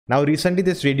Now recently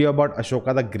this video about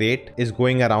Ashoka the Great is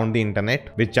going around the internet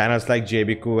with channels like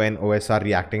JBQ and OSR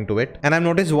reacting to it. And I've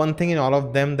noticed one thing in all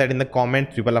of them, that in the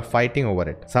comments people are fighting over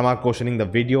it. Some are questioning the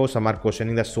video, some are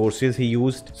questioning the sources he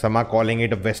used, some are calling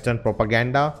it a Western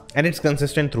propaganda, and it's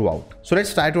consistent throughout. So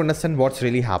let's try to understand what's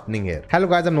really happening here. Hello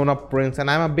guys, I'm Nona Prince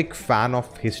and I'm a big fan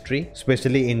of history,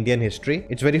 especially Indian history.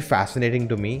 It's very fascinating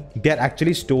to me. They are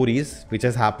actually stories which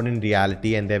has happened in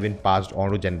reality and they've been passed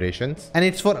on to generations. And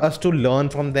it's for us to learn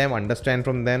from them, understand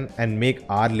from them, and make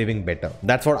our living better.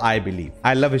 That's what I believe.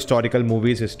 I love historical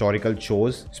movies, historical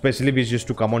shows, especially which used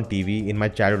to come on TV. In my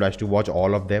childhood, I used to watch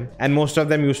all of them. And most of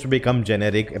them used to become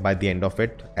generic by the end of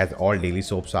it, as all daily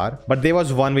soaps are. But there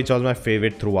was one which was my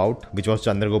favorite throughout, which was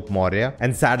Chandragupta Maurya.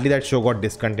 And sadly, that show got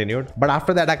discontinued. But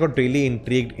after that, I got really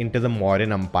intrigued into the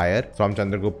Mauryan Empire, from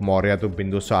Chandragupta Maurya to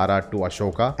Bindusara to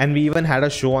Ashoka. And we even had a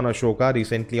show on Ashoka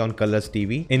recently on Colors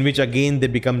TV, in which again they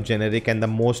become generic and the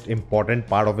most important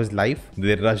part of his life.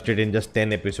 They rushed it in just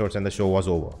 10 episodes and the show was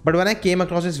over. But when I came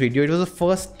across this video, it was the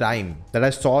first time that I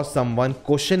saw someone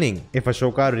questioning if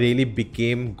Ashoka really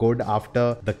became good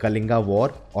after the Kalinga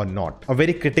War or not. A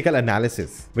very critical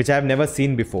analysis, which I have never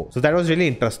seen before. So that was really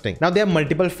interesting. Now there are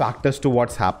multiple factors to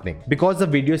what's happening, because the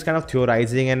video is kind of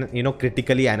theorizing and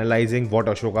critically analyzing what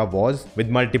Ashoka was, with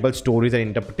multiple stories and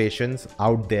interpretations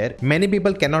out there. Many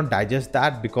people cannot digest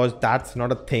that because that's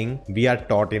not a thing we are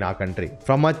taught in our country.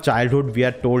 From our childhood, we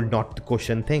are told not to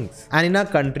question things. And in our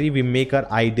country, we make our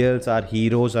idols, our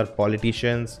heroes, our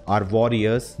politicians, our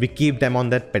warriors, we keep them on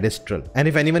that pedestal. And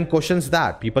if anyone questions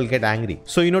that, people get angry.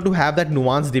 So, to have that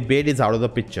nuanced debate is out of the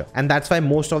picture. And that's why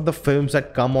most of the films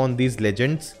that come on these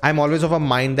legends, I'm always of a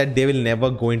mind that they will never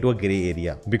go into a gray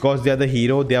area. Because they are the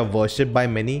hero, they are worshipped by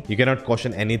many, you cannot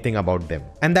question anything about them.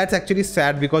 And that's actually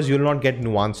sad, because you'll not get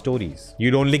nuanced stories.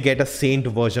 You'll only get a saint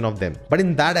version of them. But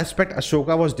in that aspect,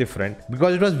 Ashoka was different,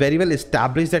 because it was very well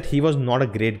established that he was not a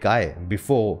great guy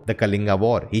before the Kalinga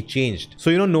War. He changed.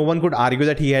 So, no one could argue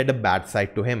that he had a bad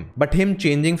side to him. But him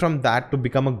changing from that to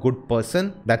become a good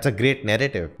person, that's a great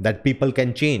narrative that people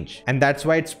can change. And that's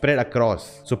why it spread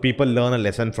across. So people learn a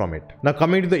lesson from it. Now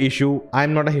coming to the issue,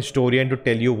 I'm not a historian to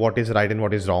tell you what is right and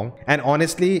what is wrong. And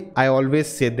honestly, I always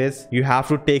say this, you have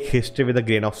to take history with a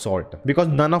grain of salt, because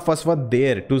none of us were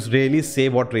there to really say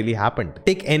what really happened.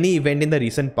 Take any event in the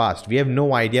recent past, we have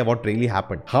no idea what really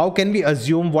happened. How can we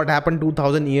assume what happened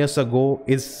 2000 years ago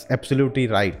is absolutely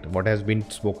right, what has been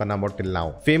spoken about till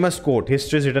now? Famous quote,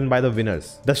 history is written by the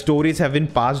winners. The stories have been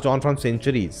passed on from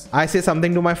centuries. I say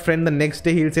something to my friend, the next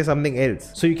day he'll say something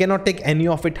else. So you cannot take any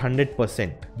of it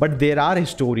 100%. But there are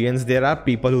historians, there are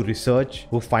people who research,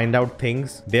 who find out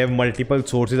things. They have multiple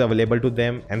sources available to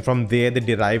them, and from there they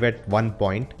derive at one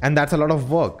point. And that's a lot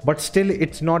of work. But still,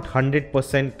 it's not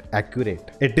 100%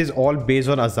 accurate. It is all based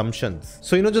on assumptions.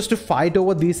 So just to fight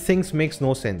over these things makes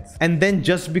no sense. And then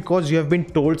just because you have been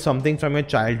told something from your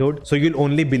childhood, so you'll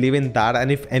only believe in that.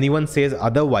 And if anyone says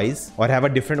otherwise or have a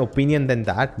different opinion than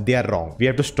that, they are wrong. We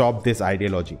have to stop this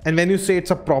ideology. And when you say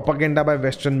it's a propaganda by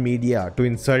Western media to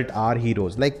insult our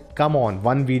heroes, like, come on,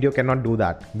 one video cannot do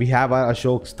that. We have our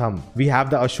Ashok's thumb. We have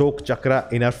the Ashok Chakra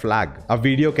in our flag. A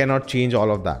video cannot change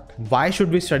all of that. Why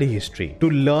should we study history? To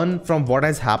learn from what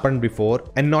has happened before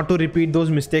and not to repeat those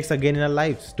mistakes again in our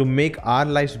lives, to make our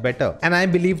lives better. And I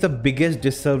believe the biggest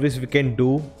disservice we can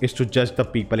do is to judge the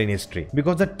people in history,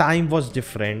 because the time was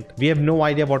different. We have no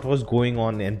idea what was going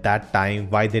on in that time,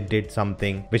 why they did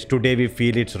something which today we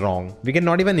feel it's wrong. We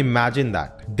cannot even imagine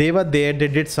that. They were there, they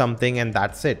did something, and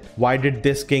that's it. Why did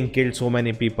this king kill so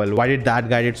many people? Why did that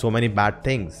guy did so many bad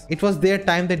things? It was their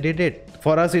time, they did it.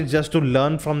 For us, it's just to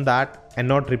learn from that and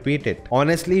not repeat it.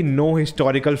 Honestly, no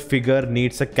historical figure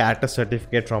needs a character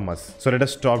certificate from us. So let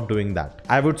us stop doing that.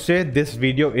 I would say this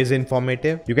video is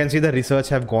informative. You can see the research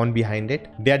have gone behind it.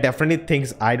 There are definitely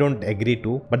things I don't agree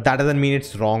to, but that doesn't mean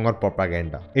it's wrong or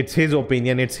propaganda. It's his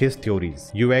opinion, it's his theories.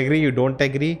 You agree, you don't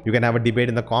agree, you can have a debate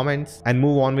in the comments and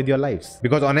move on with your lives.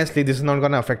 Because honestly, this is not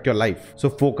gonna affect your life. So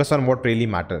focus on what really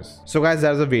matters. So guys,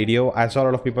 there's a video. I saw a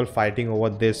lot of people fighting over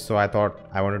this, so I thought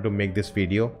I wanted to make this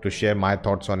video to share my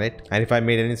thoughts on it. And if I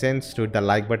made any sense, hit the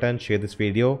like button, share this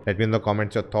video, let me in the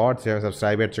comments your thoughts. If you haven't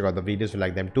subscribed yet, check out the videos if you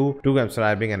like them too. Do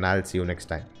subscribing, and I'll see you next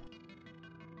time.